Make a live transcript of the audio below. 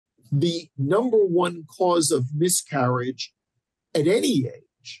the number one cause of miscarriage at any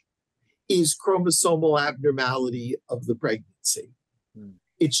age is chromosomal abnormality of the pregnancy.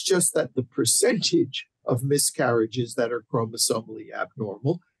 It's just that the percentage of miscarriages that are chromosomally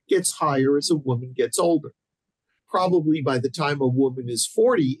abnormal gets higher as a woman gets older. Probably by the time a woman is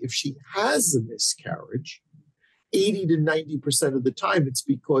 40, if she has a miscarriage, 80 to 90% of the time it's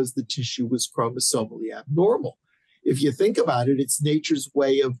because the tissue was chromosomally abnormal. If you think about it, it's nature's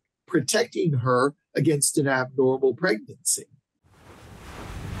way of protecting her against an abnormal pregnancy.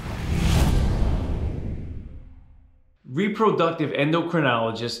 Reproductive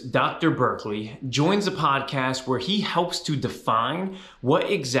endocrinologist Dr. Berkeley joins a podcast where he helps to define what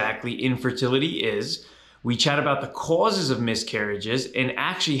exactly infertility is. We chat about the causes of miscarriages and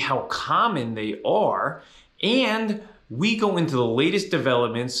actually how common they are. And we go into the latest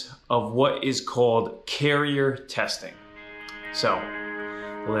developments of what is called carrier testing. So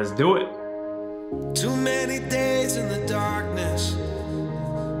let's do it. Too many days in the darkness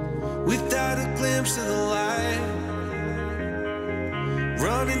without a glimpse of the light.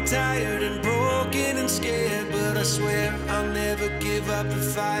 Running tired and broken and scared, but I swear I'll never give up the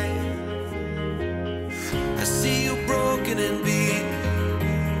fight. I see you broken and beat,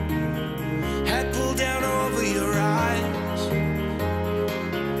 head pulled down over your eyes.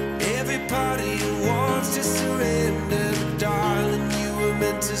 Every part of you wants to surrender, but darling, you were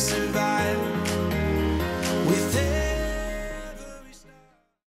meant to survive. With every star.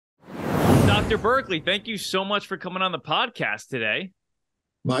 Dr. Berkeley, thank you so much for coming on the podcast today.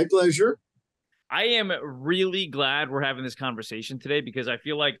 My pleasure. I am really glad we're having this conversation today because I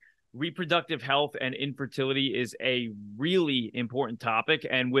feel like reproductive health and infertility is a really important topic.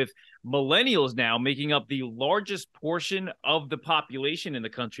 And with millennials now making up the largest portion of the population in the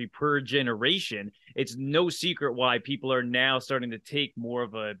country per generation, it's no secret why people are now starting to take more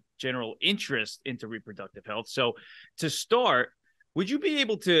of a general interest into reproductive health. So to start, would you be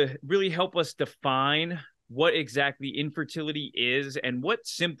able to really help us define what exactly infertility is and what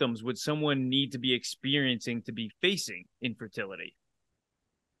symptoms would someone need to be experiencing to be facing infertility?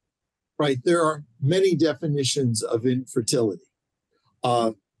 Right. There are many definitions of infertility.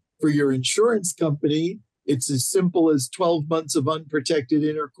 For your insurance company, it's as simple as 12 months of unprotected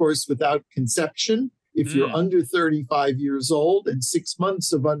intercourse without conception if you're under 35 years old, and 6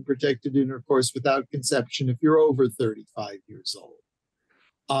 months of unprotected intercourse without conception if you're over 35 years old.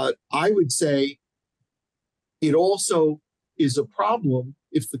 I would say it also is a problem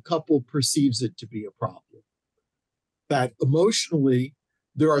if the couple perceives it to be a problem. That emotionally,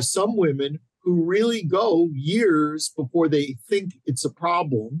 there are some women who really go years before they think it's a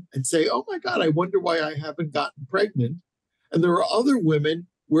problem and say, oh my God, I wonder why I haven't gotten pregnant. And there are other women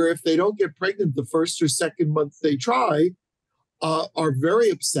where if they don't get pregnant the first or second month they try, are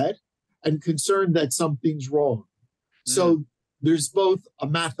very upset and concerned that something's wrong. So there's both a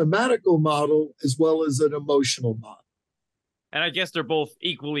mathematical model as well as an emotional model. And I guess they're both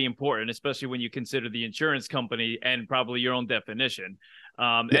equally important, especially when you consider the insurance company and probably your own definition.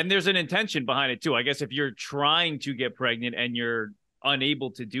 And there's an intention behind it too. I guess if you're trying to get pregnant and you're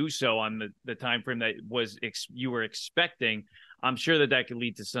unable to do so on the time frame that you were expecting, I'm sure that could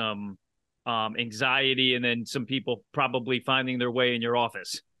lead to some anxiety and then some people probably finding their way in your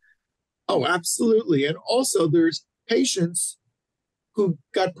office. Oh, absolutely. And also there's patients who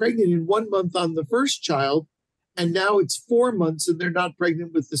got pregnant in 1 month on the first child, and now it's 4 months and they're not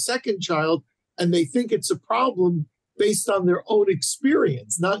pregnant with the second child, and they think it's a problem based on their own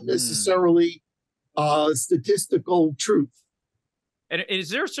experience, not necessarily statistical truth. And is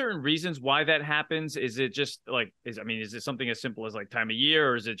there certain reasons why that happens? Is it just like, is it something as simple as like time of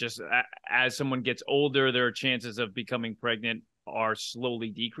year, or is it just as someone gets older, their chances of becoming pregnant are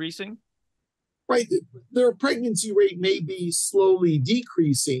slowly decreasing? Right. Their pregnancy rate may be slowly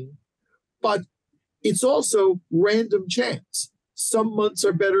decreasing, but it's also random chance. Some months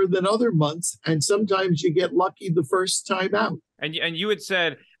are better than other months, and sometimes you get lucky the first time out. And you had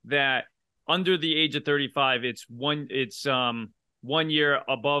said that under the age of 35, it's 1 year,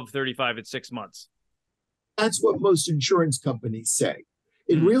 above 35, it's 6 months. That's what most insurance companies say.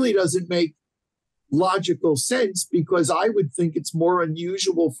 It really doesn't make logical sense because I would think it's more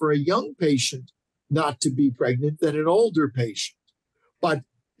unusual for a young patient not to be pregnant than an older patient. But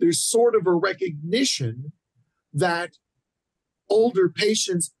there's sort of a recognition that older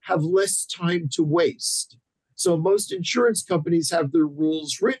patients have less time to waste. So most insurance companies have their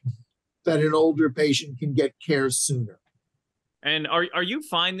rules written that an older patient can get care sooner. And are you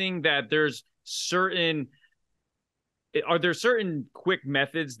finding that are there certain quick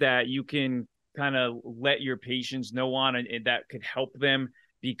methods that you can kind of let your patients know on and that could help them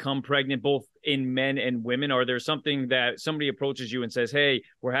become pregnant, both in men and women? Are there something that somebody approaches you and says, hey,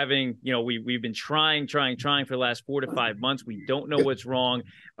 we're having, we've been trying for the last 4 to 5 months. We don't know what's wrong.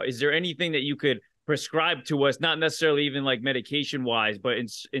 Is there anything that you could prescribe to us, not necessarily even like medication wise, but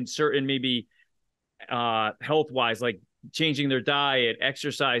in certain maybe health wise, like changing their diet,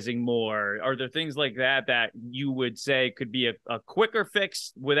 exercising more? Are there things like that you would say could be a quicker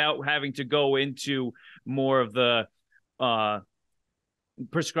fix without having to go into more of the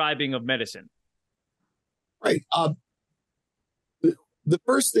prescribing of medicine? Right. The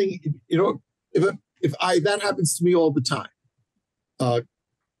first thing, if that happens to me all the time.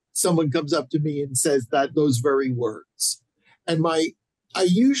 Someone comes up to me and says those very words, and I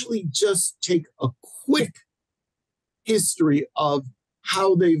usually just take a quick history of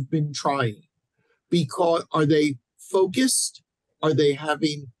how they've been trying. Because are they focused? Are they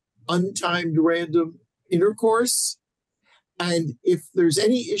having untimed random intercourse? And if there's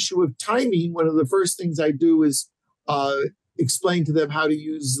any issue of timing, one of the first things I do is explain to them how to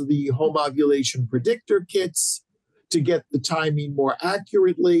use the home ovulation predictor kits to get the timing more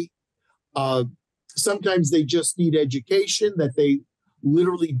accurately. Sometimes they just need education, that they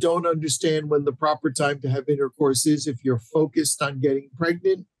literally don't understand when the proper time to have intercourse is if you're focused on getting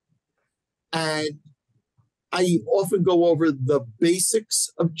pregnant. And I often go over the basics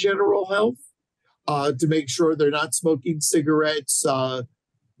of general health to make sure they're not smoking cigarettes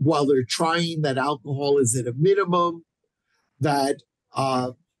while they're trying, that alcohol is at a minimum, that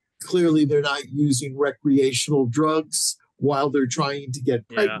clearly they're not using recreational drugs while they're trying to get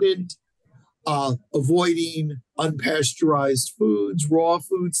pregnant, avoiding unpasteurized foods, raw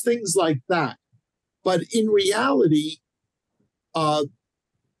foods, things like that. But in reality,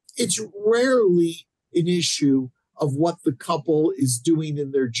 it's rarely an issue of what the couple is doing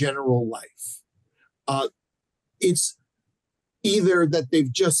in their general life. It's either that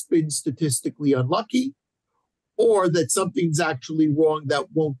they've just been statistically unlucky, or that something's actually wrong that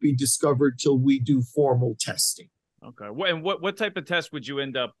won't be discovered till we do formal testing. Okay. And what type of test would you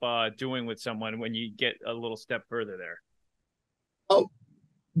end up doing with someone when you get a little step further there? Oh,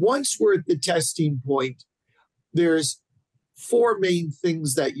 once we're at the testing point, there's 4 main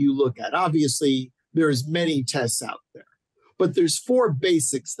things that you look at. Obviously, there's many tests out there, but there's 4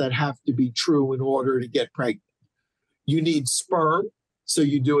 basics that have to be true in order to get pregnant. You need sperm, so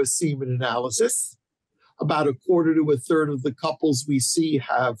you do a semen analysis. About a quarter to a third of the couples we see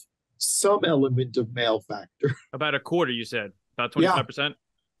have some element of male factor. About a quarter, you said? About 25%?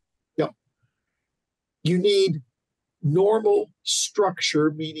 Yeah. You need normal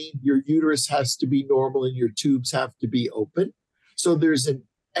structure, meaning your uterus has to be normal and your tubes have to be open. So there's an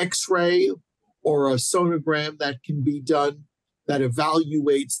X-ray or a sonogram that can be done that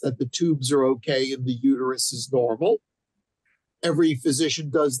evaluates that the tubes are okay and the uterus is normal. Every physician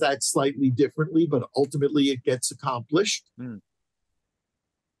does that slightly differently, but ultimately it gets accomplished.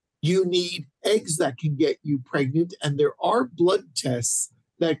 You need eggs that can get you pregnant, and there are blood tests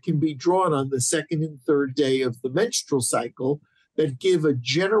that can be drawn on the 2nd and 3rd day of the menstrual cycle that give a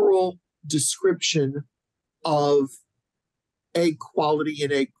general description of egg quality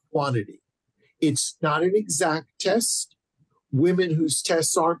and egg quantity. It's not an exact test. Women whose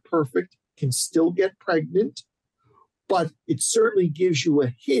tests aren't perfect can still get pregnant, but it certainly gives you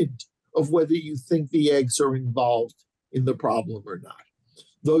a hint of whether you think the eggs are involved in the problem or not.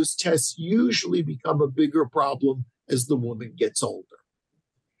 Those tests usually become a bigger problem as the woman gets older.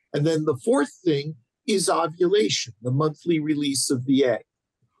 And then the 4th thing is ovulation, the monthly release of the egg.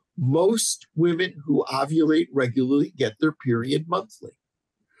 Most women who ovulate regularly get their period monthly.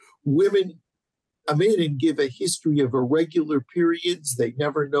 Women come in and give a history of irregular periods. They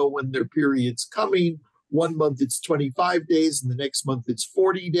never know when their period's coming. One month it's 25 days, and the next month it's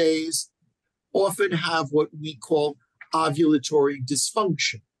 40 days. Often have what we call ovulatory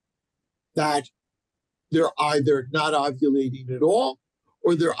dysfunction, that they're either not ovulating at all,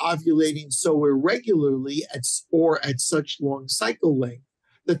 or they're ovulating so irregularly or at such long cycle length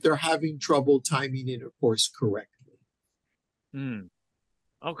that they're having trouble timing intercourse correctly.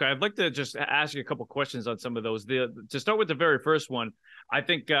 Okay, I'd like to just ask you a couple questions on some of those. To start with the very first one, I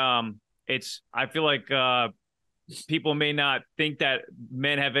think I feel like people may not think that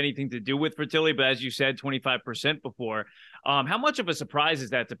men have anything to do with fertility, but as you said, 25% before. How much of a surprise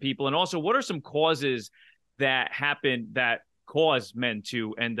is that to people? And also, what are some causes that happen that cause men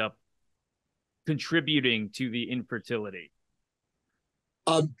to end up contributing to the infertility?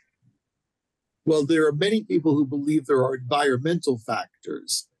 Well, there are many people who believe there are environmental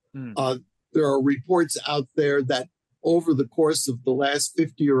factors. There are reports out there that over the course of the last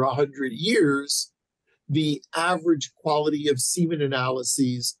 50 or 100 years, the average quality of semen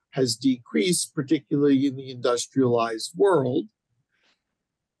analyses has decreased, particularly in the industrialized world.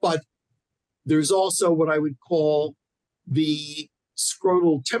 But there's also what I would call the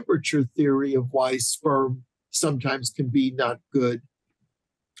scrotal temperature theory of why sperm sometimes can be not good.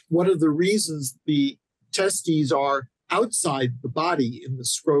 One of the reasons the testes are outside the body in the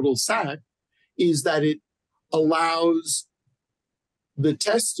scrotal sac is that it allows the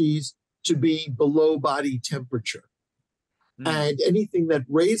testes to be below body temperature. And anything that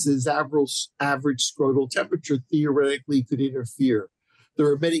raises average scrotal temperature theoretically could interfere. There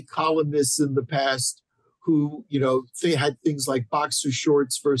are many columnists in the past who, they had things like boxer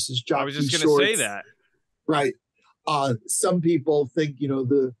shorts versus jockey shorts. I was just going to say that. Right. Some people think,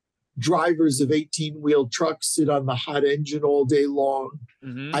 the drivers of 18-wheel trucks sit on the hot engine all day long.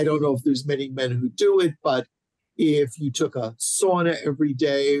 Mm-hmm. I don't know if there's many men who do it, but if you took a sauna every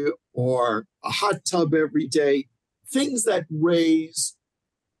day or a hot tub every day, things that raise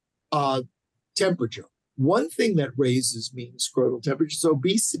temperature. One thing that raises mean scrotal temperature is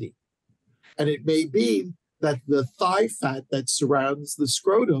obesity. And it may be that the thigh fat that surrounds the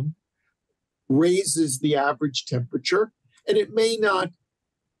scrotum raises the average temperature. And it may not,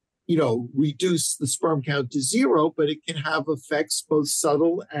 reduce the sperm count to zero, but it can have effects both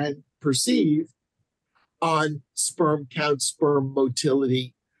subtle and perceived on sperm count, sperm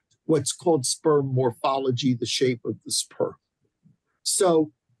motility, what's called sperm morphology, the shape of the sperm.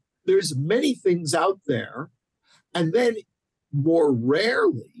 So there's many things out there. And then more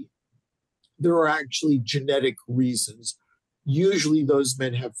rarely, there are actually genetic reasons. Usually those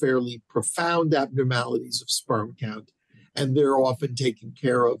men have fairly profound abnormalities of sperm count, and they're often taken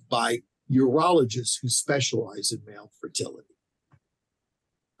care of by urologists who specialize in male fertility.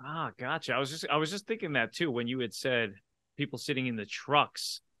 Ah, gotcha. I was just thinking that too when you had said people sitting in the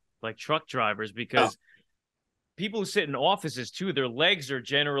trucks, like truck drivers, because people who sit in offices too, their legs are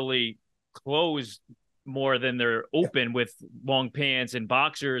generally closed more than they're open with long pants and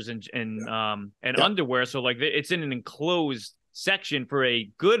boxers and underwear. So like it's in an enclosed section for a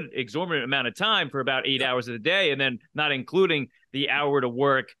good exorbitant amount of time for about 8 hours of the day, and then not including the hour to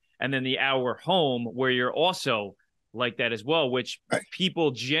work and then the hour home where you're also like that as well, which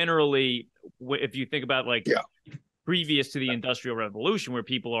people generally, if you think about previous to the Industrial Revolution where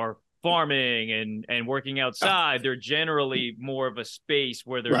people are farming and working outside, they're generally more of a space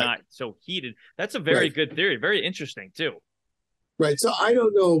where they're not so heated. That's a very good theory. Very interesting too. Right. So I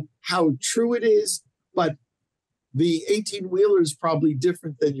don't know how true it is, but the 18-wheeler is probably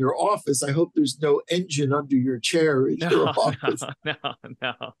different than your office. I hope there's no engine under your chair in your office.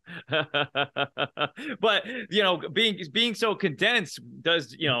 No. But, being so condensed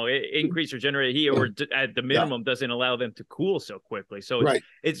does, increase or generate heat, or at the minimum doesn't allow them to cool so quickly. So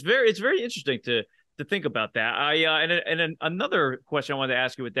it's very interesting to think about that. And another question I wanted to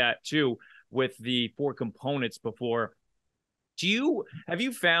ask you with that too, with the 4 components before, have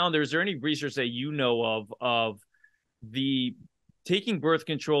you found, or is there any research that you know of the taking birth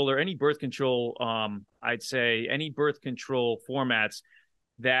control or any birth control, I'd say any birth control formats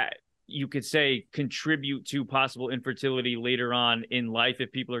that you could say contribute to possible infertility later on in life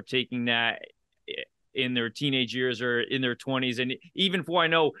if people are taking that in their teenage years or in their 20s? And even for, I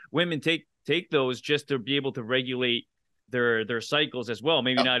know women take those just to be able to regulate their cycles as well.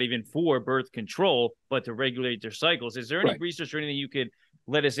 Maybe not even for birth control, but to regulate their cycles. Is there any research or anything you could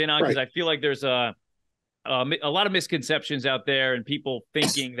let us in on? Because I feel like there's a lot of misconceptions out there and people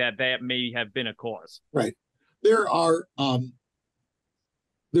thinking that may have been a cause. Right. There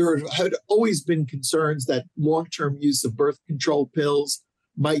had always been concerns that long-term use of birth control pills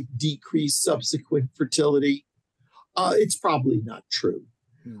might decrease subsequent fertility. It's probably not true.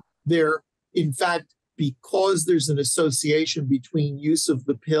 In fact, because there's an association between use of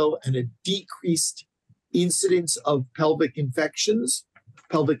the pill and a decreased incidence of pelvic infections,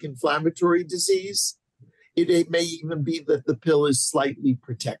 pelvic inflammatory disease, it may even be that the pill is slightly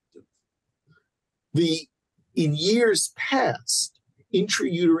protective. In years past,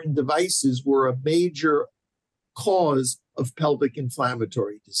 intrauterine devices were a major cause of pelvic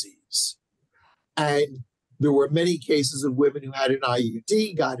inflammatory disease. And there were many cases of women who had an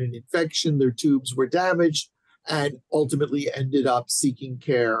IUD, got an infection, their tubes were damaged, and ultimately ended up seeking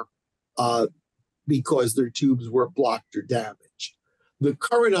care because their tubes were blocked or damaged. The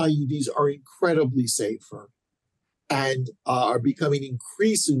current IUDs are incredibly safer and are becoming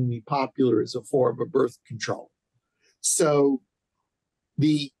increasingly popular as a form of birth control. So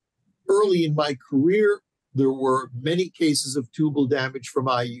early in my career, there were many cases of tubal damage from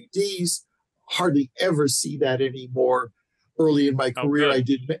IUDs. Hardly ever see that anymore. Early in my career,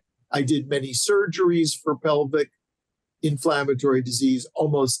 I did many surgeries for pelvic inflammatory disease,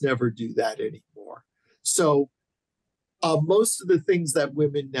 almost never do that anymore. So most of the things that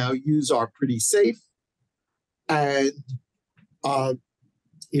women now use are pretty safe. And,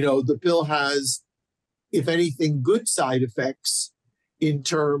 the pill has, if anything, good side effects in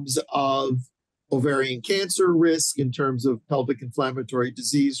terms of ovarian cancer risk, in terms of pelvic inflammatory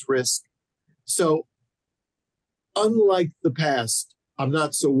disease risk. So unlike the past, I'm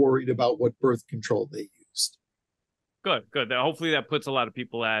not so worried about what birth control they used. Good. Hopefully that puts a lot of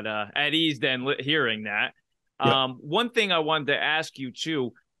people at ease then hearing that. Yeah. One thing I wanted to ask you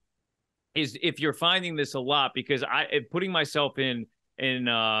too is if you're finding this a lot, because putting myself in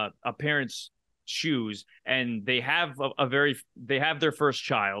a parent's shoes, and they have they have their first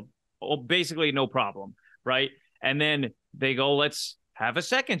child, basically no problem, right? And then they go, let's have a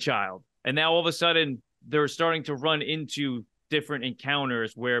second child, and now all of a sudden they're starting to run into different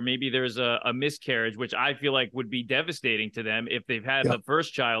encounters where maybe there's a miscarriage, which I feel like would be devastating to them if they've had the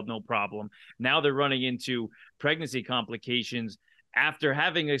first child, no problem. Now they're running into pregnancy complications after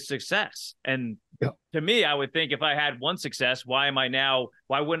having a success. And to me, I would think if I had one success, why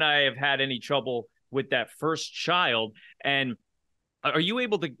wouldn't I have had any trouble with that first child? And are you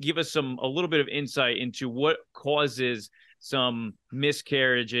able to give us a little bit of insight into what causes some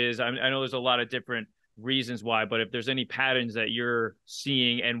miscarriages? I know there's a lot of different reasons why, but if there's any patterns that you're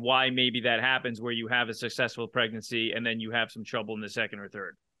seeing and why maybe that happens where you have a successful pregnancy and then you have some trouble in the second or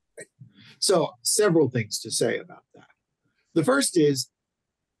third. So several things to say about that. The first is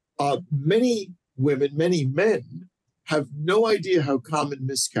many women, many men have no idea how common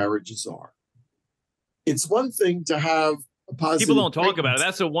miscarriages are. It's one thing to have a positive people don't talk pregnancy. about it.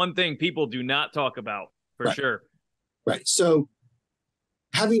 That's the one thing people do not talk about for sure. Right. So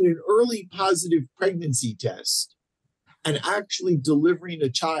having an early positive pregnancy test and actually delivering a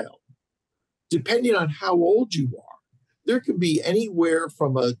child, depending on how old you are, there can be anywhere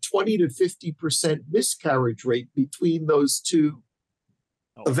from a 20 to 50% miscarriage rate between those two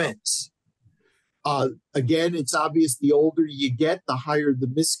events. Again, it's obvious the older you get, the higher the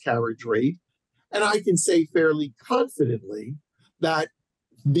miscarriage rate. And I can say fairly confidently that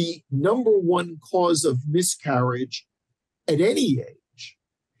the number one cause of miscarriage at any age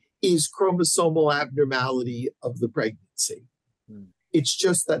is chromosomal abnormality of the pregnancy. It's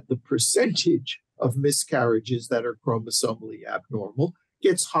just that the percentage of miscarriages that are chromosomally abnormal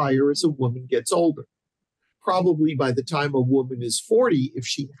gets higher as a woman gets older. Probably by the time a woman is 40, if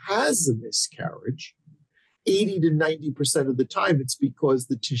she has a miscarriage, 80 to 90% of the time it's because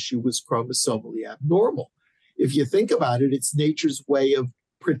the tissue was chromosomally abnormal. If you think about it, it's nature's way of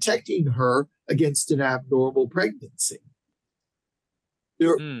protecting her against an abnormal pregnancy.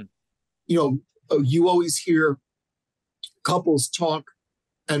 You always hear couples talk,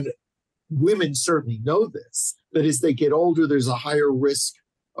 and women certainly know this, that as they get older, there's a higher risk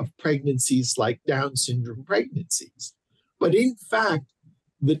of pregnancies like Down syndrome pregnancies. But in fact,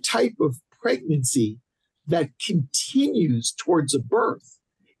 the type of pregnancy that continues towards a birth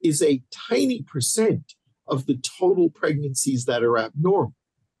is a tiny percent of the total pregnancies that are abnormal.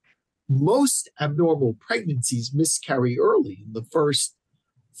 Most abnormal pregnancies miscarry early in the first,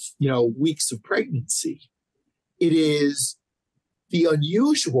 weeks of pregnancy. It is the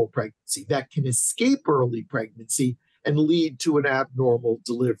unusual pregnancy that can escape early pregnancy and lead to an abnormal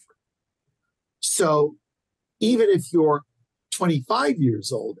delivery. So even if you're 25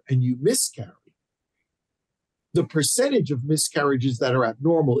 years old and you miscarry, the percentage of miscarriages that are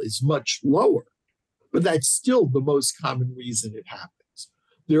abnormal is much lower, but that's still the most common reason it happens.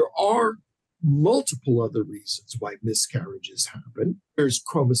 There are multiple other reasons why miscarriages happen. There's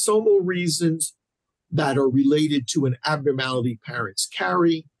chromosomal reasons that are related to an abnormality parents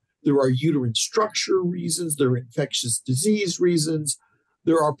carry. There are uterine structure reasons. There are infectious disease reasons.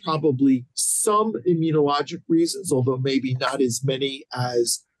 There are probably some immunologic reasons, although maybe not as many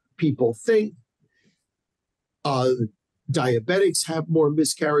as people think. Diabetics have more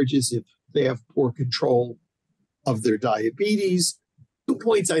miscarriages if they have poor control of their diabetes. 2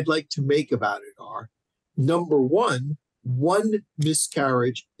 points I'd like to make about it are, number one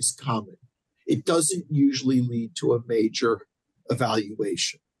miscarriage is common. It doesn't usually lead to a major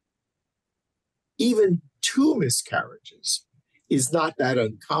evaluation. Even 2 miscarriages is not that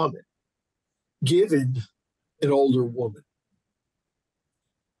uncommon, given an older woman.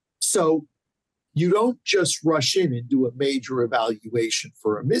 So you don't just rush in and do a major evaluation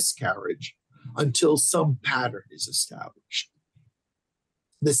for a miscarriage until some pattern is established.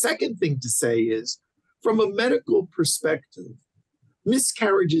 The second thing to say is, from a medical perspective,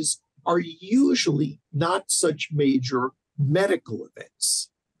 miscarriages are usually not such major medical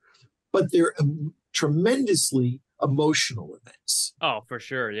events. but they're tremendously emotional events. Oh, for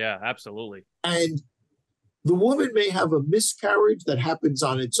sure. Yeah, absolutely. And the woman may have a miscarriage that happens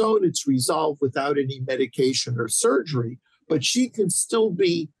on its own. It's resolved without any medication or surgery, but she can still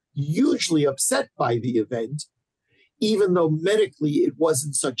be hugely upset by the event, even though medically it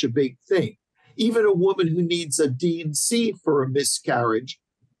wasn't such a big thing. Even a woman who needs a D&C for a miscarriage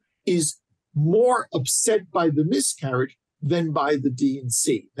is more upset by the miscarriage than by the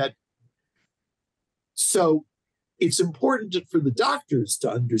D&C. So it's important for the doctors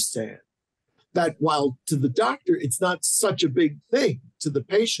to understand that while to the doctor, it's not such a big thing, to the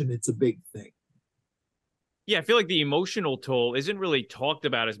patient, it's a big thing. Yeah, I feel like the emotional toll isn't really talked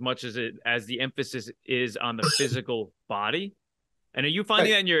about as much as the emphasis is on the physical body. And are you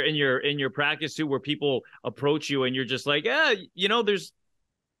finding that in your practice too, where people approach you and you're just like, there's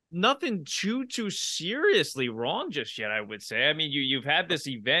nothing too seriously wrong just yet, I would say. I mean, you've had this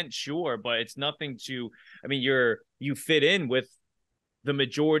event, sure, but it's nothing you fit in with the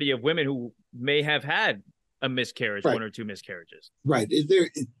majority of women who may have had a miscarriage, one or two miscarriages. Right.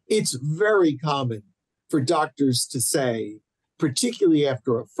 It's very common for doctors to say, particularly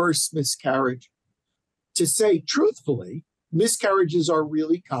after a first miscarriage, to say truthfully, miscarriages are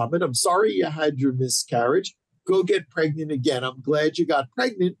really common. I'm sorry you had your miscarriage. Go get pregnant again. I'm glad you got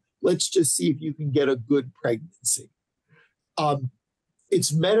pregnant. Let's just see if you can get a good pregnancy.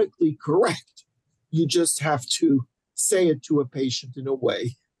 It's medically correct. You just have to say it to a patient in a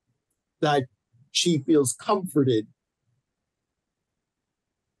way that she feels comforted.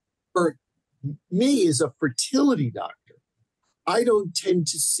 For me, as a fertility doctor, I don't tend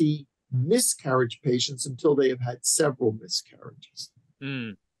to see miscarriage patients until they have had several miscarriages.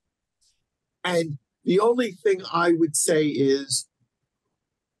 Mm. And the only thing I would say is,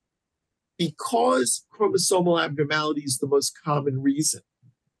 because chromosomal abnormality is the most common reason,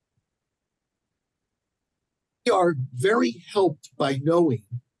 we are very helped by knowing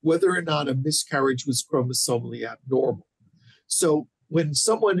whether or not a miscarriage was chromosomally abnormal. So when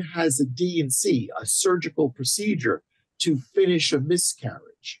someone has a D&C, a surgical procedure to finish a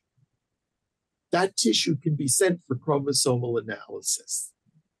miscarriage, that tissue can be sent for chromosomal analysis.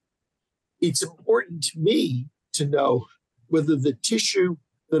 It's important to me to know whether the tissue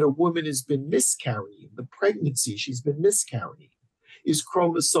that a woman has been miscarrying, the pregnancy she's been miscarrying, is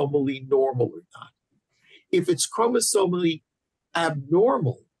chromosomally normal or not. If it's chromosomally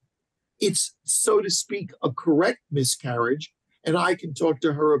abnormal, it's, so to speak, a correct miscarriage, and I can talk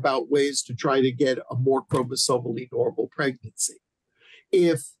to her about ways to try to get a more chromosomally normal pregnancy.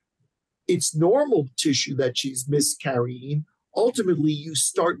 If it's normal tissue that she's miscarrying, ultimately you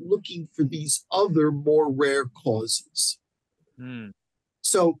start looking for these other more rare causes. Mm.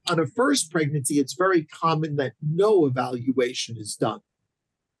 So on a first pregnancy, it's very common that no evaluation is done.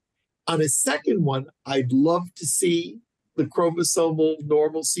 On a second one, I'd love to see the chromosomal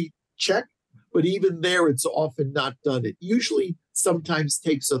normalcy check, but even there, it's often not done. It usually sometimes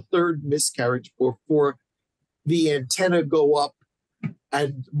takes a third miscarriage before the antenna go up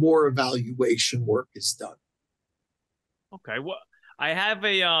and more evaluation work is done. Okay, well, I have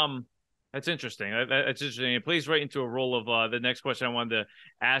a that's interesting. That's interesting. It plays right into a role of the next question I wanted to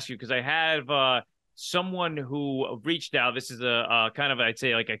ask you, because I have someone who reached out. This is a kind of, I'd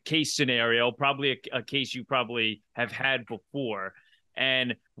say, like a case scenario, probably a case you probably have had before.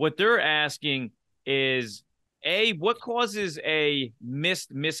 And what they're asking is, what causes a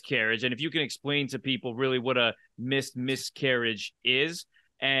missed miscarriage? And if you can explain to people really what a missed miscarriage is,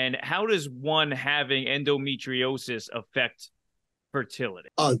 and how does one having endometriosis affect fertility?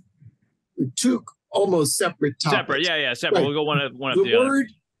 Two almost separate topics. Separate. Right. We'll go one after the other. The word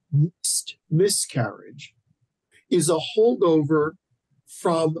missed miscarriage is a holdover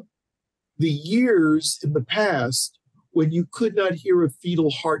from the years in the past when you could not hear a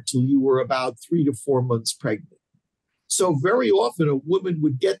fetal heart till you were about 3 to 4 months pregnant. So very often a woman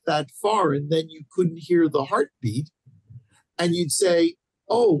would get that far and then you couldn't hear the heartbeat. And you'd say,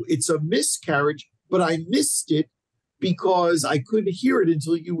 oh, it's a miscarriage, but I missed it because I couldn't hear it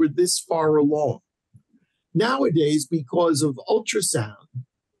until you were this far along. Nowadays, because of ultrasound,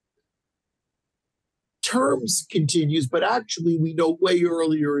 terms continues, but actually we know way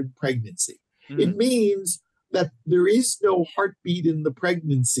earlier in pregnancy. Mm-hmm. It means that there is no heartbeat in the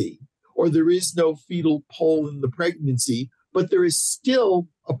pregnancy, or there is no fetal pole in the pregnancy, but there is still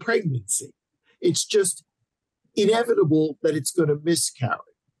a pregnancy. It's just inevitable that it's going to miscarry.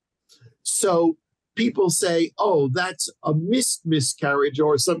 So people say, oh, that's a missed miscarriage,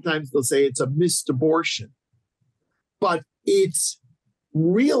 or sometimes they'll say it's a missed abortion. But it's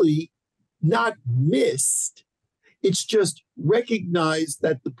really not missed. It's just recognize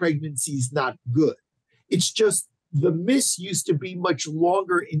that the pregnancy is not good. It's just the miss used to be much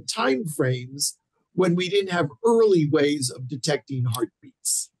longer in time frames when we didn't have early ways of detecting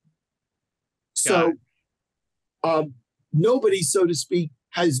heartbeats. So nobody, so to speak,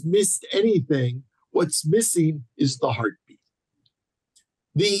 has missed anything. What's missing is the heartbeat.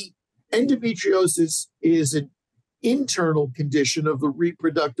 The endometriosis is an internal condition of the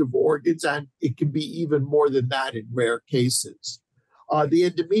reproductive organs, and it can be even more than that in rare cases. The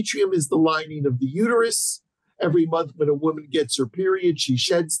endometrium is the lining of the uterus. Every month when a woman gets her period, she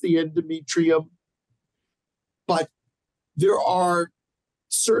sheds the endometrium. But there are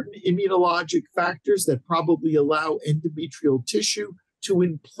certain immunologic factors that probably allow endometrial tissue to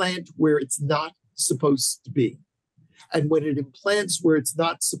implant where it's not supposed to be. And when it implants where it's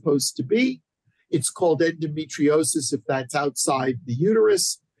not supposed to be, it's called endometriosis if that's outside the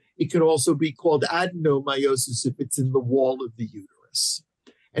uterus. It can also be called adenomyosis if it's in the wall of the uterus.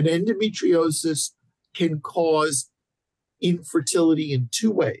 And endometriosis can cause infertility in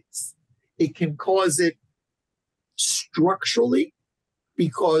two ways. It can cause it structurally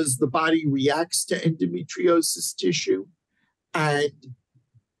because the body reacts to endometriosis tissue and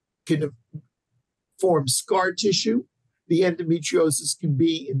can form scar tissue. The endometriosis can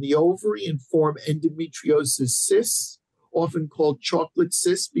be in the ovary and form endometriosis cysts, often called chocolate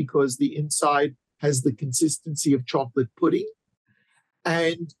cysts because the inside has the consistency of chocolate pudding.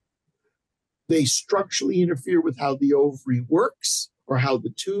 And they structurally interfere with how the ovary works or how the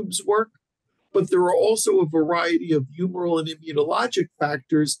tubes work. But there are also a variety of humoral and immunologic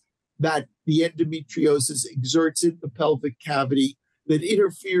factors that the endometriosis exerts in the pelvic cavity that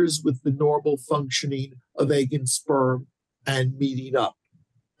interferes with the normal functioning of egg and sperm and meeting up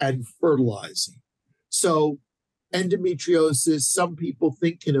and fertilizing. So endometriosis, some people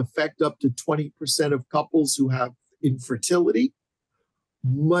think, can affect up to 20% of couples who have infertility.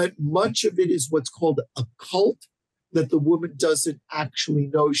 Much of it is what's called occult, that the woman doesn't actually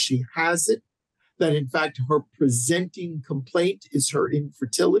know she has it, that in fact her presenting complaint is her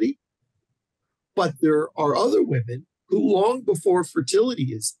infertility. But there are other women who, long before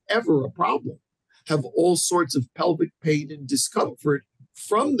fertility is ever a problem, have all sorts of pelvic pain and discomfort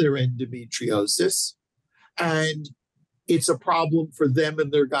from their endometriosis. And it's a problem for them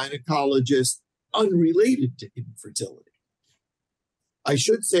and their gynecologist unrelated to infertility. I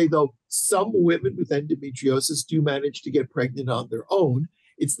should say, though, some women with endometriosis do manage to get pregnant on their own.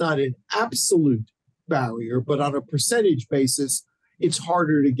 It's not an absolute barrier, but on a percentage basis, it's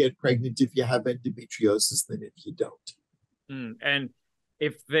harder to get pregnant if you have endometriosis than if you don't. And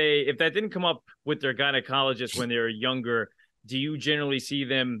if that didn't come up with their gynecologist when they were younger, do you generally see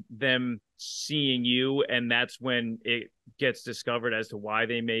them seeing you, and that's when it gets discovered as to why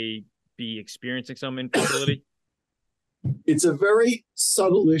they may be experiencing some infertility? It's a very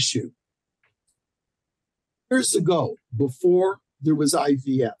subtle issue. Years ago, before there was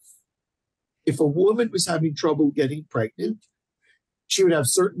IVF, if a woman was having trouble getting pregnant, she would have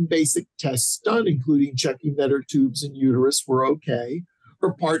certain basic tests done, including checking that her tubes and uterus were okay.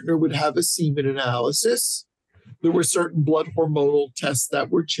 Her partner would have a semen analysis. There were certain blood hormonal tests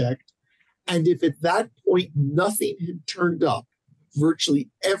that were checked. And if at that point nothing had turned up, virtually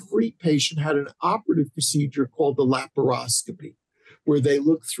every patient had an operative procedure called the laparoscopy, where they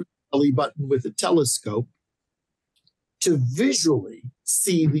look through the belly button with a telescope to visually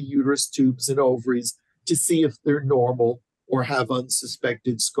see the uterus, tubes, and ovaries to see if they're normal or have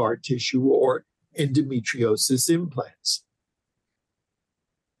unsuspected scar tissue or endometriosis implants.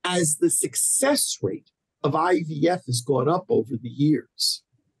 As the success rate of IVF has gone up over the years,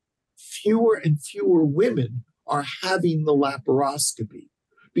 fewer and fewer women are having the laparoscopy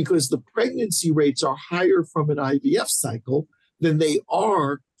because the pregnancy rates are higher from an IVF cycle than they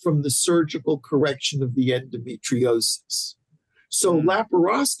are from the surgical correction of the endometriosis. So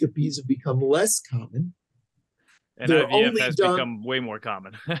laparoscopies have become less common. And IVF has become way more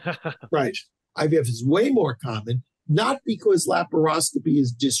common. Right. IVF is way more common, not because laparoscopy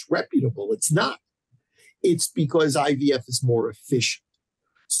is disreputable. It's not. It's because IVF is more efficient.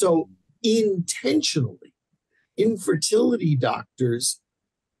 So intentionally, infertility doctors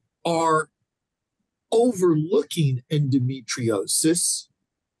are overlooking endometriosis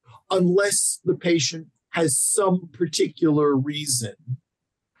unless the patient has some particular reason,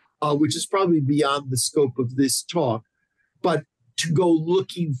 which is probably beyond the scope of this talk, but to go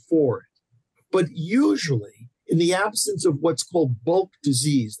looking for it. But usually, in the absence of what's called bulk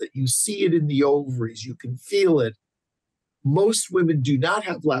disease, that you see it in the ovaries, you can feel it, most women do not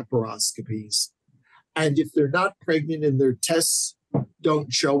have laparoscopies. And if they're not pregnant and their tests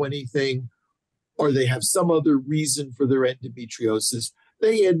don't show anything, or they have some other reason for their endometriosis,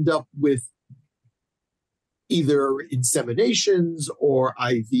 they end up with either inseminations or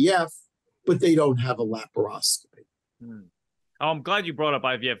IVF, but they don't have a laparoscopy. Oh, I'm glad you brought up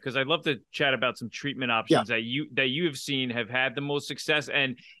IVF because I'd love to chat about some treatment options that you have seen have had the most success.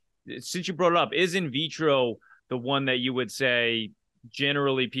 And since you brought it up, is in vitro the one that you would say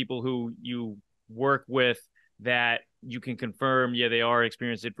generally people who you work with that you can confirm, they are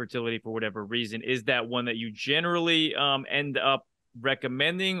experiencing infertility for whatever reason? Is that one that you generally end up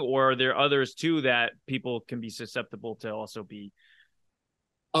recommending, or are there others too that people can be susceptible to also be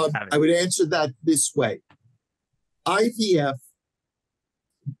I would answer that this way. IVF,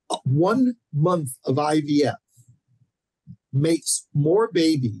 1 month of IVF makes more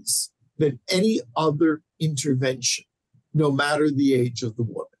babies than any other intervention, no matter the age of the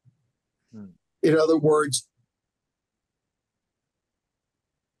woman. In other words,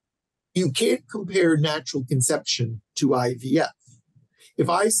 you can't compare natural conception to IVF. If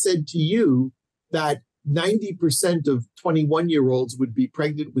I said to you that 90% of 21-year-olds would be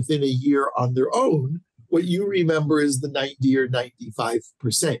pregnant within a year on their own, what you remember is the 90 or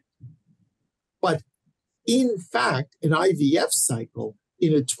 95%. But in fact, an IVF cycle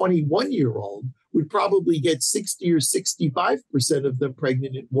in a 21-year-old would probably get 60 or 65% of them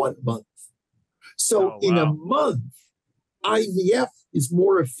pregnant in 1 month. So in a month, IVF is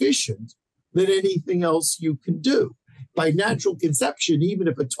more efficient than anything else you can do. By natural conception, even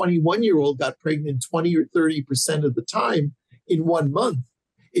if a 21-year-old got pregnant 20 or 30% of the time in 1 month,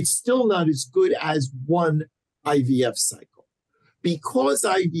 it's still not as good as one IVF cycle. Because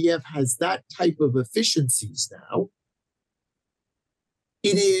IVF has that type of efficiencies now,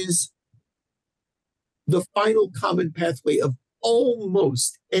 it is the final common pathway of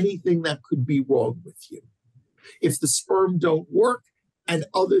almost anything that could be wrong with you. If the sperm don't work and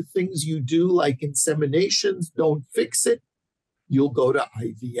other things you do like inseminations don't fix it, you'll go to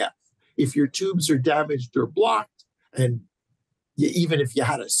IVF. If your tubes are damaged or blocked, and even if you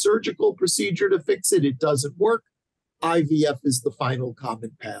had a surgical procedure to fix it, it doesn't work, IVF is the final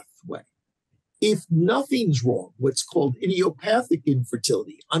common pathway. If nothing's wrong, what's called idiopathic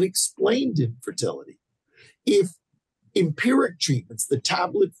infertility, unexplained infertility, if empiric treatments, the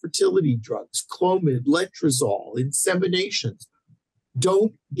tablet fertility drugs, Clomid, Letrozole, inseminations,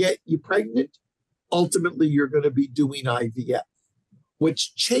 don't get you pregnant, ultimately you're going to be doing IVF. What's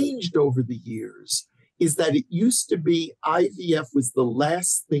changed over the years is that it used to be IVF was the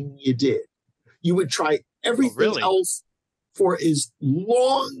last thing you did. You would try everything else for as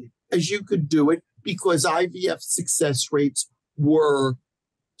long as you could do it because IVF success rates were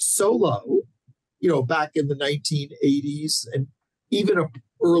so low, back in the 1980s and even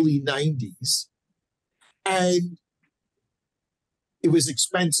early 90s. And it was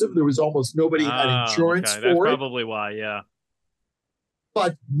expensive. There was almost nobody who had insurance for it. That's probably why, yeah.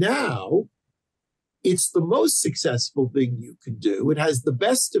 But now it's the most successful thing you can do. It has the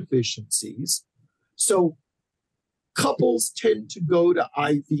best efficiencies. So couples tend to go to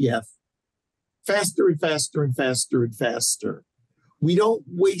IVF faster and faster and faster and faster. We don't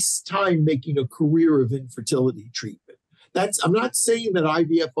waste time making a career of infertility treatment. I'm not saying that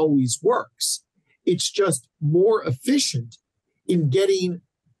IVF always works. It's just more efficient in getting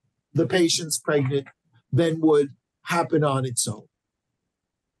the patients pregnant than would happen on its own.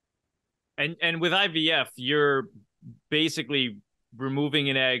 And with IVF, you're basically removing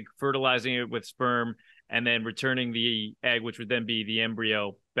an egg, fertilizing it with sperm, and then returning the egg, which would then be the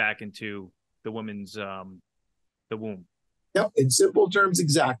embryo, back into the woman's the womb. Yep, in simple terms,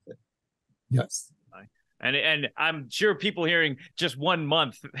 exactly. Yes. And I'm sure people hearing just 1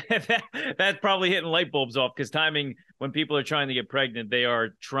 month, that's probably hitting light bulbs off, because timing, when people are trying to get pregnant, they are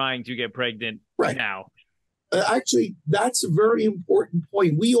trying to get pregnant now. Actually, that's a very important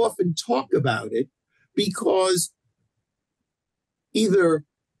point. We often talk about it because either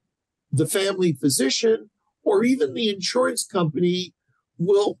the family physician or even the insurance company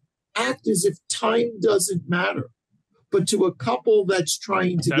will act as if time doesn't matter. But to a couple that's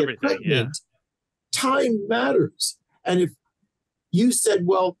trying to get pregnant, time matters. And if you said,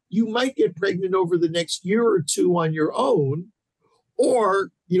 well, you might get pregnant over the next year or two on your own,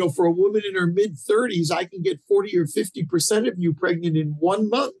 or, for a woman in her mid-30s, I can get 40 or 50% of you pregnant in 1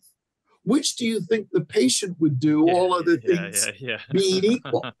 month. Which do you think the patient would do, all other things being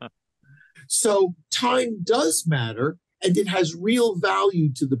equal? So time does matter, and it has real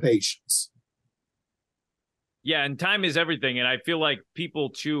value to the patients. Yeah, and time is everything. And I feel like people,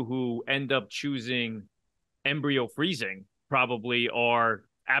 too, who end up choosing embryo freezing probably are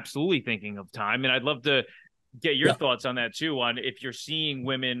absolutely thinking of time. And I'd love to get your Yeah. thoughts on that too, on if you're seeing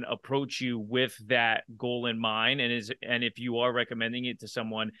women approach you with that goal in mind, and if you are recommending it to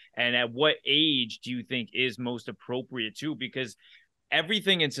someone, and at what age do you think is most appropriate too? Because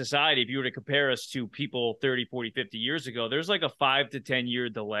everything in society, if you were to compare us to people 30, 40, 50 years ago, there's like a 5 to 10 year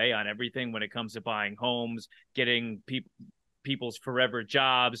delay on everything when it comes to buying homes, getting people's forever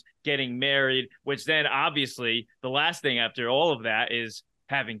jobs, getting married, which then obviously the last thing after all of that is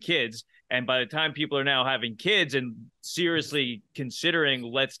having kids. And by the time people are now having kids and seriously considering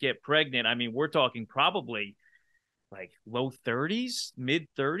let's get pregnant, I mean, we're talking probably like low 30s, mid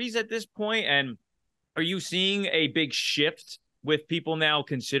 30s at this point. And are you seeing a big shift with people now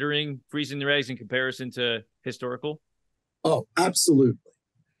considering freezing their eggs in comparison to historical? Oh, absolutely.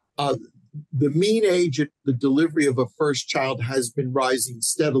 The mean age at the delivery of a first child has been rising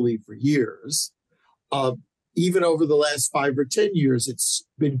steadily for years. Even over the last 5 or 10 years, it's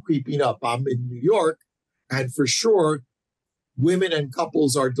been creeping up. I'm in New York, and for sure, women and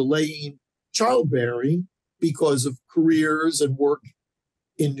couples are delaying childbearing because of careers and work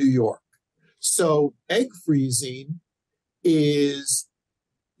in New York. So egg freezing is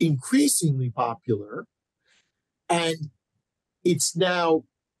increasingly popular, and it's now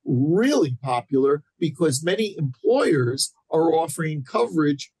really popular because many employers are offering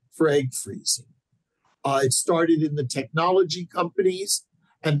coverage for egg freezing. It started in the technology companies,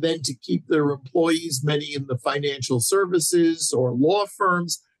 and then to keep their employees, many in the financial services or law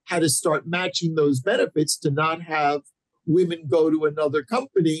firms had to start matching those benefits to not have women go to another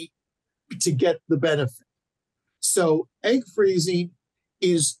company to get the benefit. So egg freezing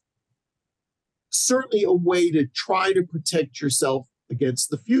is certainly a way to try to protect yourself against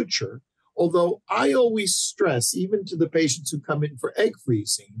the future. Although I always stress, even to the patients who come in for egg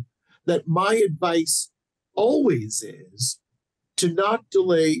freezing, that my advice always is to not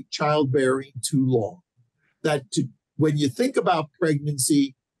delay childbearing too long. When you think about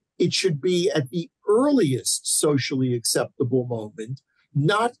pregnancy, it should be at the earliest socially acceptable moment,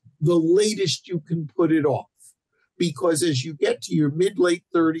 not the latest you can put it off. Because as you get to your mid-late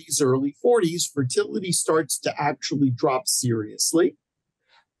 30s, early 40s, fertility starts to actually drop seriously.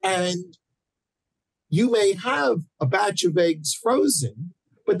 And you may have a batch of eggs frozen,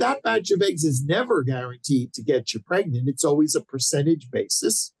 but that batch of eggs is never guaranteed to get you pregnant. It's always a percentage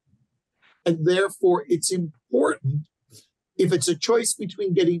basis. And therefore, it's important, if it's a choice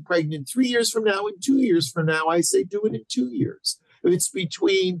between getting pregnant 3 years from now and 2 years from now, I say do it in 2 years. If it's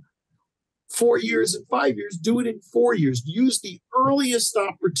between 4 years and 5 years, do it in 4 years. Use the earliest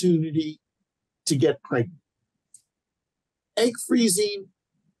opportunity to get pregnant. Egg freezing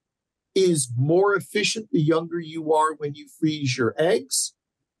is more efficient the younger you are when you freeze your eggs.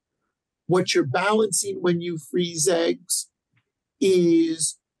 What you're balancing when you freeze eggs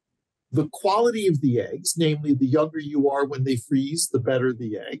is the quality of the eggs, namely the younger you are when they freeze, the better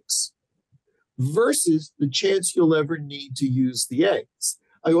the eggs, versus the chance you'll ever need to use the eggs.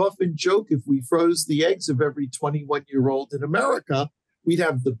 I often joke if we froze the eggs of every 21-year-old in America, we'd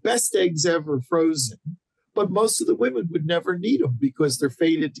have the best eggs ever frozen, but most of the women would never need them because they're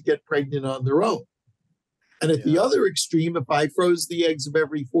fated to get pregnant on their own. And at the other extreme, if I froze the eggs of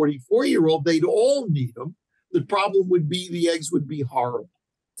every 44-year-old, they'd all need them. The problem would be the eggs would be horrible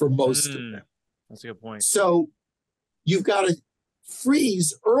for most of them. That's a good point. So you've got to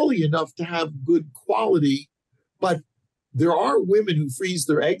freeze early enough to have good quality, but there are women who freeze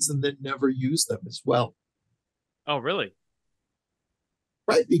their eggs and then never use them as well. Oh, really?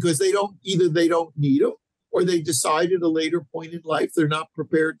 Right, because they don't need them, or they decide at a later point in life they're not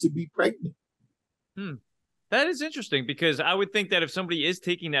prepared to be pregnant. That is interesting, because I would think that if somebody is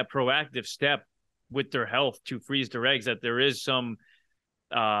taking that proactive step with their health to freeze their eggs, that there is some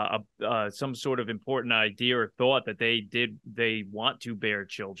sort of important idea or thought that they want to bear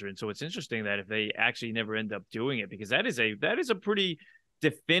children. So it's interesting that if they actually never end up doing it, because that is a pretty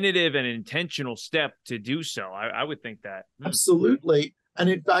definitive and intentional step to do so. I would think that. Absolutely. And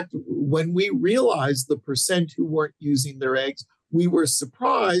in fact, when we realized the percent who weren't using their eggs, we were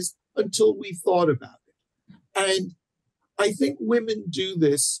surprised until we thought about it. And I think women do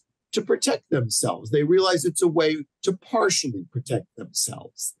this to protect themselves. They realize it's a way to partially protect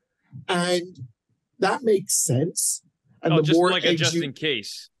themselves. And that makes sense. And the just more like eggs in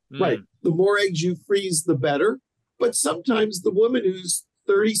case. Right. The more eggs you freeze, the better. But sometimes the woman who's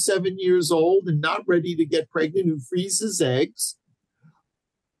 37 years old and not ready to get pregnant, who freezes eggs,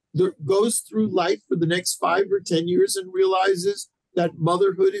 goes through life for the next 5 or 10 years and realizes that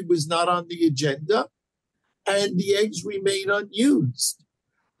motherhood was not on the agenda, and the eggs remain unused.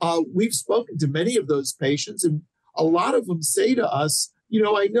 We've spoken to many of those patients, and a lot of them say to us,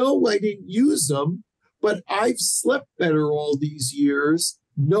 I know I didn't use them, But I've slept better all these years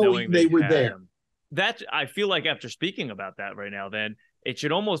knowing they were there. That, I feel like after speaking about that right now, then it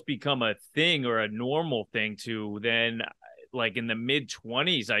should almost become a thing or a normal thing to then, like in the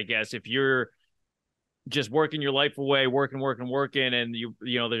mid-20s, I guess, if you're just working your life away, working, and you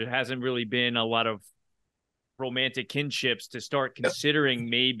know, there hasn't really been a lot of romantic kinships, to start considering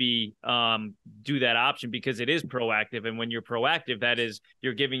maybe do that option, because it is proactive. And when you're proactive, that is,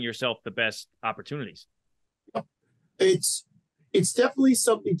 you're giving yourself the best opportunities. It's definitely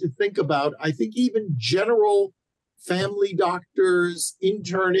something to think about. I think even general family doctors,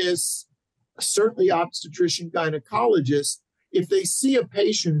 internists, certainly obstetrician gynecologists, if they see a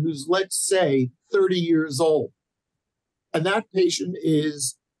patient who's, let's say, 30 years old, and that patient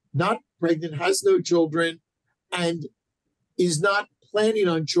is not pregnant, has no children, and is not planning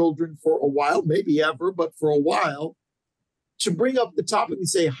on children for a while, maybe ever, but for a while, to bring up the topic and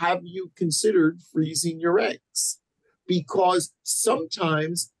say, have you considered freezing your eggs? Because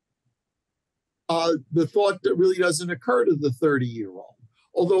sometimes the thought that really doesn't occur to the 30-year-old.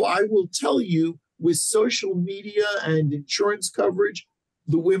 Although I will tell you, with social media and insurance coverage,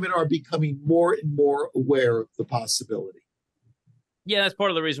 the women are becoming more and more aware of the possibility. Yeah, that's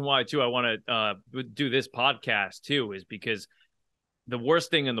part of the reason why, too, I want to do this podcast, too, is because the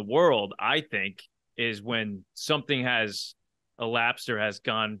worst thing in the world, I think, is when something has elapsed or has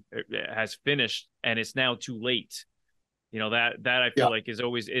finished and it's now too late. You know, that I feel like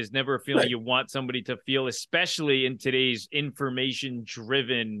is never a feeling you want somebody to feel, especially in today's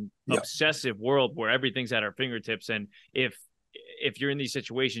information-driven, obsessive world where everything's at our fingertips. And if you're in these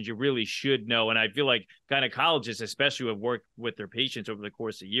situations, you really should know. And I feel like gynecologists, especially, who have worked with their patients over the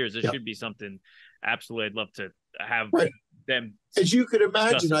course of years, this should be something absolutely I'd love to have them. As you could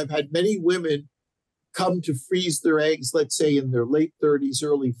imagine, I've had many women come to freeze their eggs, let's say in their late 30s,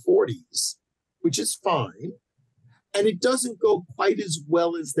 early 40s, which is fine. And it doesn't go quite as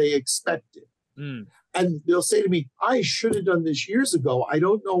well as they expected. And they'll say to me, I should have done this years ago. I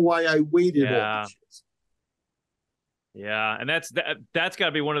don't know why I waited all these years. Yeah, and that's got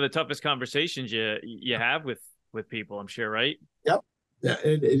to be one of the toughest conversations you have with people, I'm sure, right? Yep. Yeah,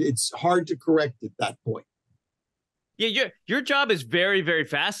 and it's hard to correct at that point. Yeah, your job is very, very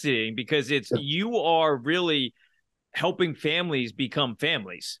fascinating, because you are really helping families become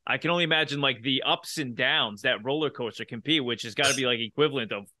families. I can only imagine, like, the ups and downs that roller coaster can be, which has got to be like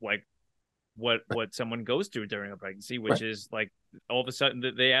equivalent of like what someone goes through during a pregnancy, which is like all of a sudden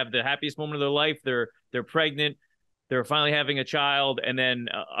they have the happiest moment of their life. They're pregnant. They're finally having a child, and then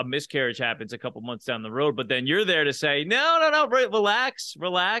a miscarriage happens a couple months down the road. But then you're there to say, no,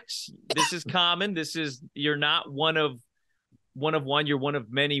 relax. This is common. You're not one of one. You're one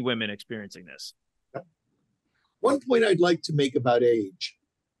of many women experiencing this. One point I'd like to make about age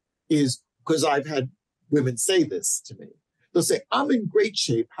is, because I've had women say this to me. They'll say, I'm in great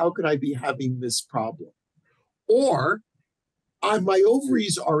shape. How could I be having this problem? Or, my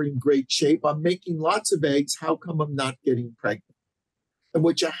ovaries are in great shape. I'm making lots of eggs. How come I'm not getting pregnant? And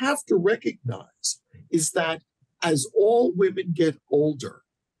what you have to recognize is that as all women get older,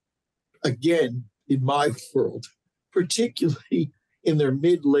 again, in my world, particularly in their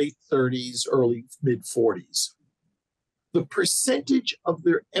mid-late 30s, early mid-40s, the percentage of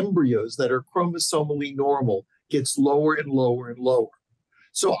their embryos that are chromosomally normal gets lower and lower and lower.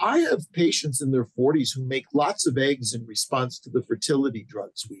 So I have patients in their 40s who make lots of eggs in response to the fertility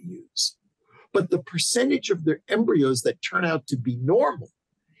drugs we use. But the percentage of their embryos that turn out to be normal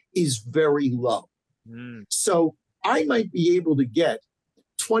is very low. So I might be able to get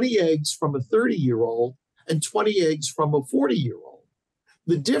 20 eggs from a 30-year-old and 20 eggs from a 40-year-old.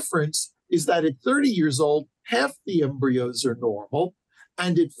 The difference is that at 30 years old, half the embryos are normal,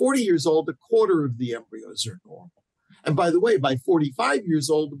 and at 40 years old, a quarter of the embryos are normal. And by the way, by 45 years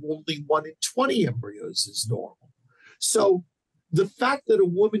old, only 1 in 20 embryos is normal. So the fact that a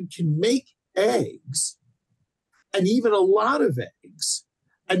woman can make eggs, and even a lot of eggs,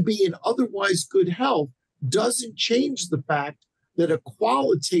 and be in otherwise good health, doesn't change the fact that a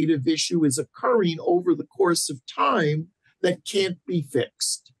qualitative issue is occurring over the course of time that can't be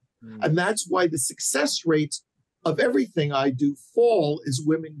fixed. And that's why the success rates of everything I do fall as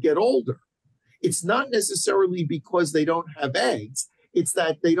women get older. It's not necessarily because they don't have eggs. It's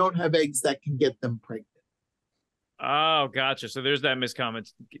that they don't have eggs that can get them pregnant. Oh, gotcha. So there's that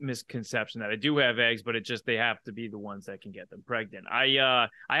misconception that I do have eggs, but they have to be the ones that can get them pregnant. I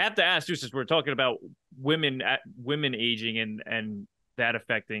have to ask you, since we're talking about women aging and that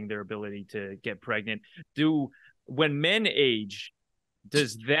affecting their ability to get pregnant, when men age,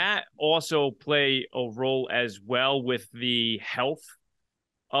 does that also play a role as well with the health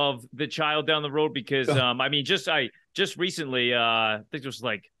of the child down the road? Because I mean, just recently, I think it was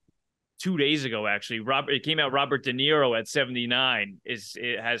like 2 days ago, actually, it came out Robert De Niro at 79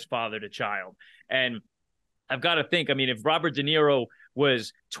 has fathered a child. And I've got to think, I mean, if Robert De Niro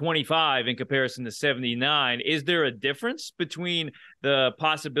was 25 in comparison to 79, is there a difference between the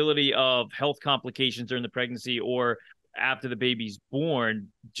possibility of health complications during the pregnancy or after the baby's born,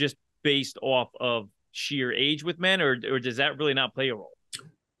 just based off of sheer age with men, or does that really not play a role?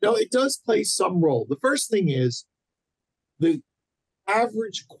 No, it does play some role. The first thing is the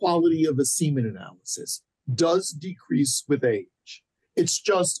average quality of a semen analysis does decrease with age. It's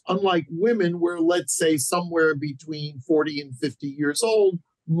just unlike women, where, let's say, somewhere between 40 and 50 years old,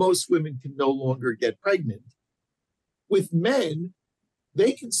 most women can no longer get pregnant. With men,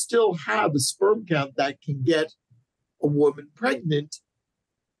 they can still have a sperm count that can get a woman pregnant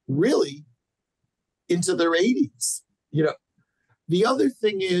really into their 80s. You know, the other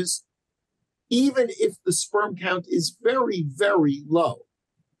thing is, even if the sperm count is very, very low,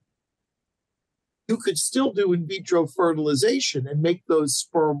 you could still do in vitro fertilization and make those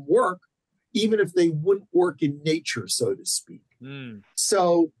sperm work, even if they wouldn't work in nature, so to speak.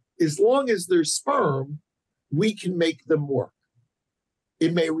 So as long as there's sperm, we can make them work.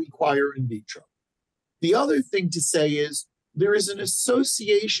 It may require in vitro. The other thing to say is there is an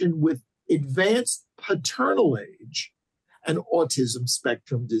association with advanced paternal age and autism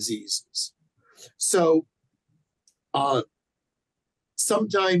spectrum diseases. So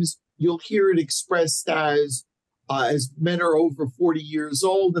sometimes you'll hear it expressed as men are over 40 years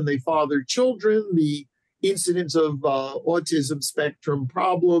old and they father children, the incidence of autism spectrum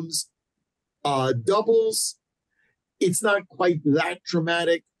problems doubles. It's not quite that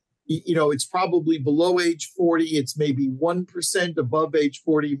dramatic. You know, it's probably below age 40. It's maybe 1%. Above age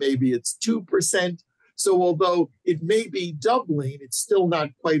 40, maybe it's 2%. So although it may be doubling, it's still not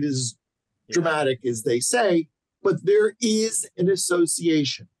quite as dramatic as they say. But there is an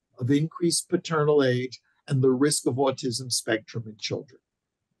association of increased paternal age and the risk of autism spectrum in children.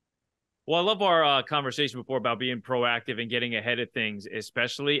 Well, I love our conversation before about being proactive and getting ahead of things,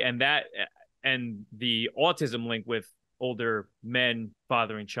 especially, and the autism link with older men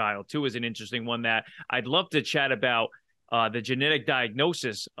fathering child too is an interesting one that I'd love to chat about, the genetic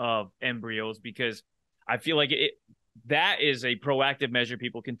diagnosis of embryos, because I feel like that is a proactive measure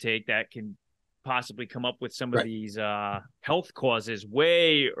people can take that can possibly come up with some of these health causes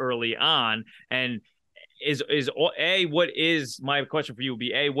way early on. And what is my question for you would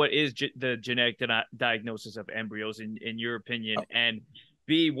be, what is the genetic diagnosis of embryos in your opinion? And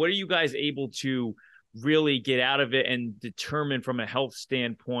B, what are you guys able to really get out of it and determine from a health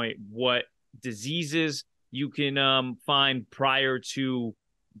standpoint what diseases you can find prior to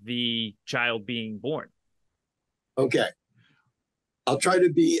the child being born? Okay. I'll try to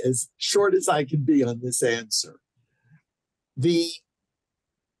be as short as I can be on this answer. The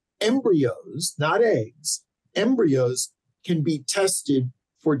embryos, not eggs, embryos can be tested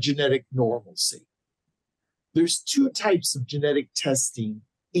for genetic normalcy. There's two types of genetic testing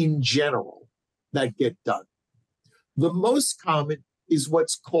in general that get done. The most common is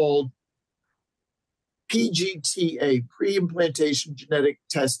what's called PGTA, pre-implantation genetic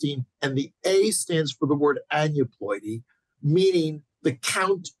testing, and the A stands for the word aneuploidy, meaning the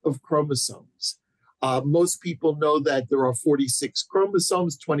count of chromosomes. Most people know that there are 46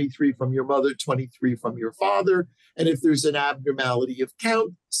 chromosomes, 23 from your mother, 23 from your father. And if there's an abnormality of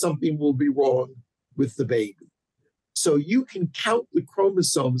count, something will be wrong with the baby. So you can count the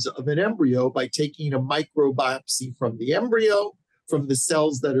chromosomes of an embryo by taking a microbiopsy from the embryo, from the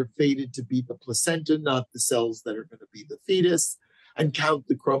cells that are fated to be the placenta, not the cells that are going to be the fetus, and count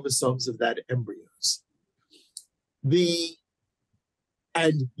the chromosomes of that embryos.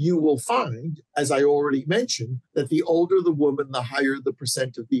 And you will find, as I already mentioned, that the older the woman, the higher the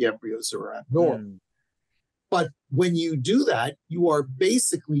percent of the embryos are abnormal. But when you do that, you are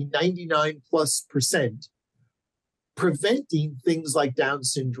basically 99+% preventing things like Down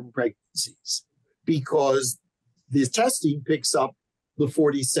syndrome pregnancies, because the testing picks up the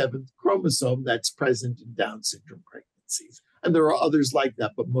 47th chromosome that's present in Down syndrome pregnancies. And there are others like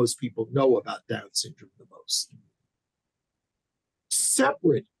that, but most people know about Down syndrome the most.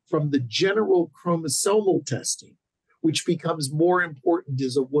 Separate from the general chromosomal testing, which becomes more important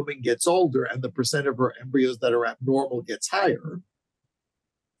as a woman gets older and the percent of her embryos that are abnormal gets higher,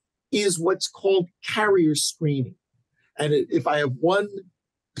 is what's called carrier screening. And if I have one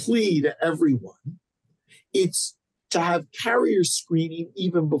plea to everyone, it's to have carrier screening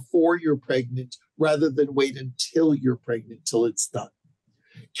even before you're pregnant, rather than wait until you're pregnant till it's done.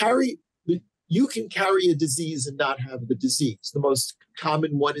 you can carry a disease and not have the disease. The most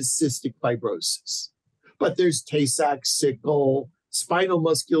common one is cystic fibrosis. But there's Tay-Sachs, sickle, spinal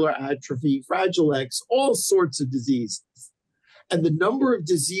muscular atrophy, Fragile X, all sorts of diseases. And the number of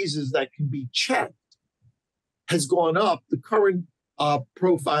diseases that can be checked has gone up. The current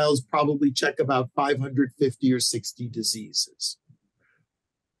profiles probably check about 550 or 60 diseases.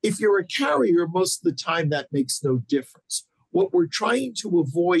 If you're a carrier, most of the time that makes no difference. What we're trying to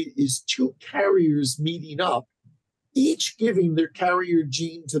avoid is two carriers meeting up, each giving their carrier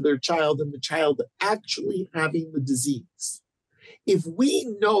gene to their child and the child actually having the disease. If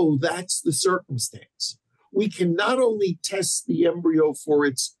we know that's the circumstance, we can not only test the embryo for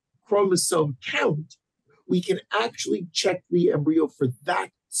its chromosome count, we can actually check the embryo for that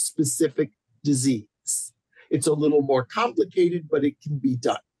specific disease. It's a little more complicated, but it can be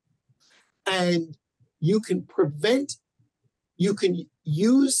done. And you can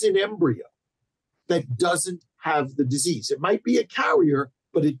use an embryo that doesn't have the disease. It might be a carrier,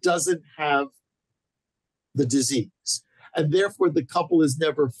 but it doesn't have the disease. And therefore, the couple is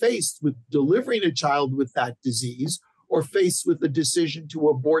never faced with delivering a child with that disease or faced with the decision to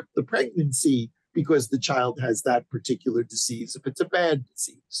abort the pregnancy because the child has that particular disease, if it's a bad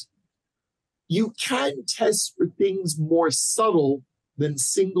disease. You can test for things more subtle than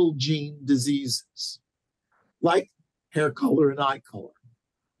single gene diseases, like hair color and eye color.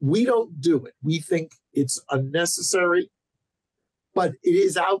 We don't do it. We think it's unnecessary, but it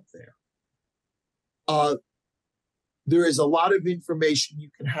is out there. There is a lot of information you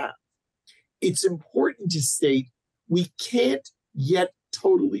can have. It's important to state we can't yet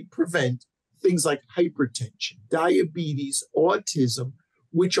totally prevent things like hypertension, diabetes, autism,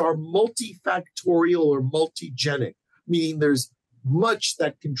 which are multifactorial or multigenic, meaning there's much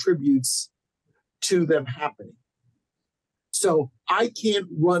that contributes to them happening. So I can't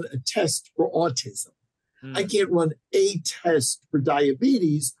run a test for autism. I can't run a test for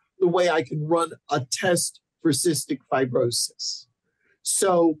diabetes the way I can run a test for cystic fibrosis.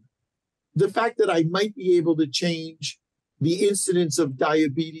 So the fact that I might be able to change the incidence of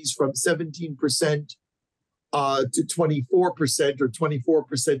diabetes from 17% to 24% or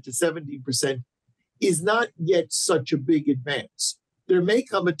 24% to 17% is not yet such a big advance. There may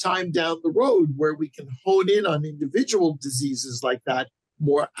come a time down the road where we can hone in on individual diseases like that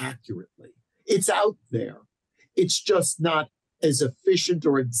more accurately. It's out there. It's just not as efficient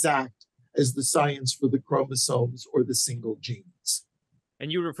or exact as the science for the chromosomes or the single genes.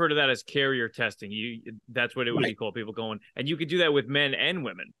 And you refer to that as carrier testing. That's what it would be called, people going. And you could do that with men and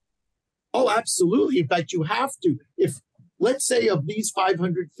women. Oh, absolutely. In fact, you have to. If, let's say, of these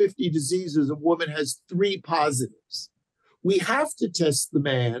 550 diseases, a woman has 3 positives, we have to test the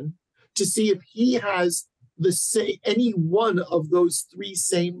man to see if he has any one of those 3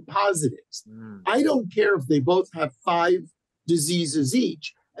 same positives. I don't care if they both have 5 diseases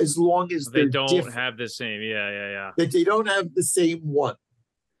each, as long as they don't have the same. That they don't have the same one.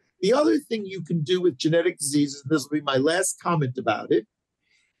 The other thing you can do with genetic diseases, and this will be my last comment about it,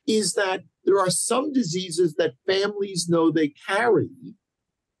 is that there are some diseases that families know they carry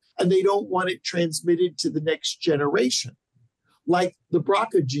and they don't want it transmitted to the next generation, like the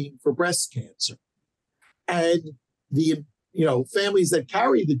BRCA gene for breast cancer. And the families that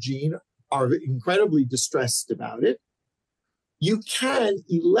carry the gene are incredibly distressed about it. You can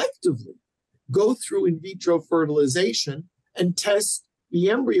electively go through in vitro fertilization and test the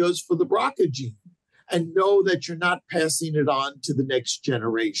embryos for the BRCA gene and know that you're not passing it on to the next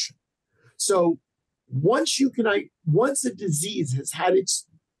generation. So once a disease has had its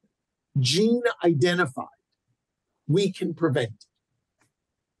gene identified, we can prevent it.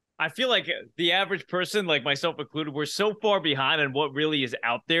 I feel like the average person, like myself included, we're so far behind on what really is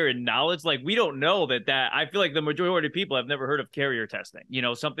out there in knowledge. Like, we don't know that I feel like the majority of people have never heard of carrier testing,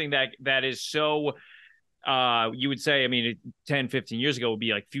 something that is so, you would say, 10, 15 years ago would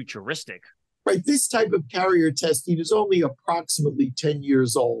be like futuristic. Right. This type of carrier testing is only approximately 10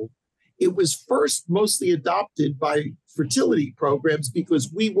 years old. It was first mostly adopted by fertility programs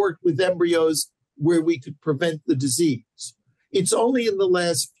because we worked with embryos where we could prevent the disease. It's only in the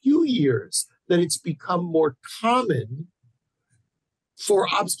last few years that it's become more common for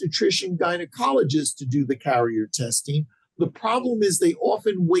obstetrician gynecologists to do the carrier testing. The problem is they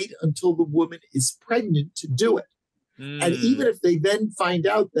often wait until the woman is pregnant to do it. And even if they then find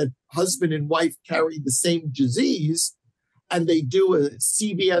out that husband and wife carry the same disease and they do a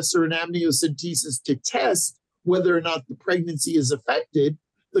CVS or an amniocentesis to test whether or not the pregnancy is affected,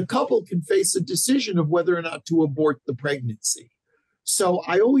 the couple can face a decision of whether or not to abort the pregnancy. So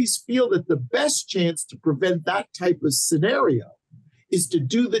I always feel that the best chance to prevent that type of scenario is to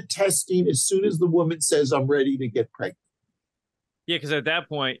do the testing as soon as the woman says, I'm ready to get pregnant. Yeah, because at that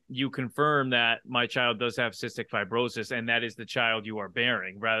point, you confirm that my child does have cystic fibrosis, and that is the child you are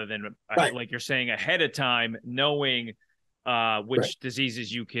bearing, rather than, Right. like you're saying, ahead of time, knowing which Right.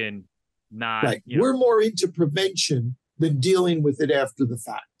 diseases you can not. Right. You know. We're more into prevention than dealing with it after the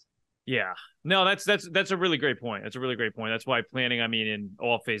fact. Yeah. No, that's a really great point. That's a really great point. That's why planning, I mean, in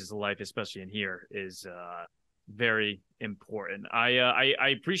all phases of life, especially in here, is very important. I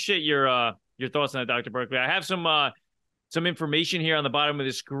appreciate your thoughts on that, Dr. Berkeley. I have some information here on the bottom of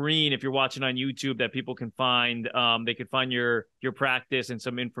the screen if you're watching on YouTube that people can find. They could find your practice and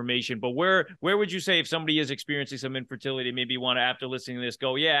some information. But where would you say, if somebody is experiencing some infertility, maybe want to, after listening to this,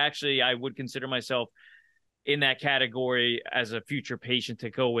 go, yeah, actually, I would consider myself in that category as a future patient to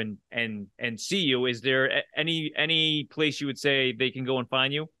go and see you? Is there any place you would say they can go and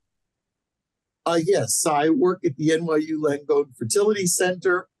find you? Yes, I work at the NYU Langone Fertility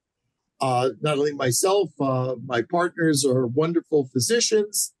Center. Not only myself, my partners are wonderful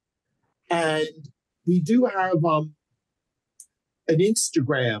physicians. And we do have an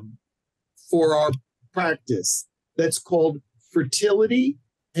Instagram for our practice that's called Fertility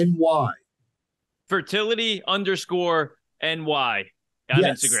NY. Fertility _NY on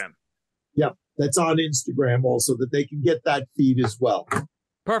Yes. Instagram. Yep, that's on Instagram also, that they can get that feed as well.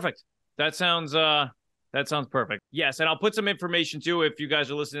 Perfect. That sounds perfect. Yes, and I'll put some information too, if you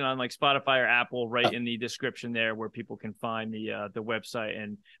guys are listening on like Spotify or Apple, right in the description there, where people can find the website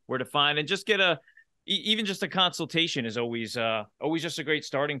and where to find, and just get even just a consultation is always just a great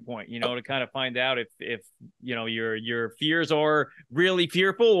starting point, to kind of find out if your fears are really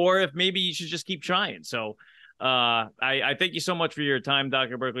fearful, or if maybe you should just keep trying. So I thank you so much for your time,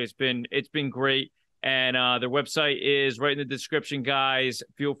 Dr. Berkeley. It's been great. And their website is right in the description, guys.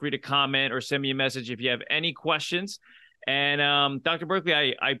 Feel free to comment or send me a message if you have any questions. And Dr.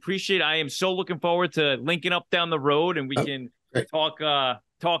 Berkeley, I appreciate. I am so looking forward to linking up down the road, and we can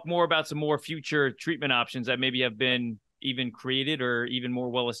talk more about some more future treatment options that maybe have been even created or even more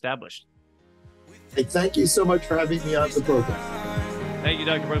well established. Hey, thank you so much for having me on the program. Thank you,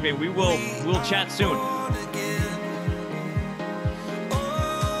 Dr. Berkeley. We'll chat soon.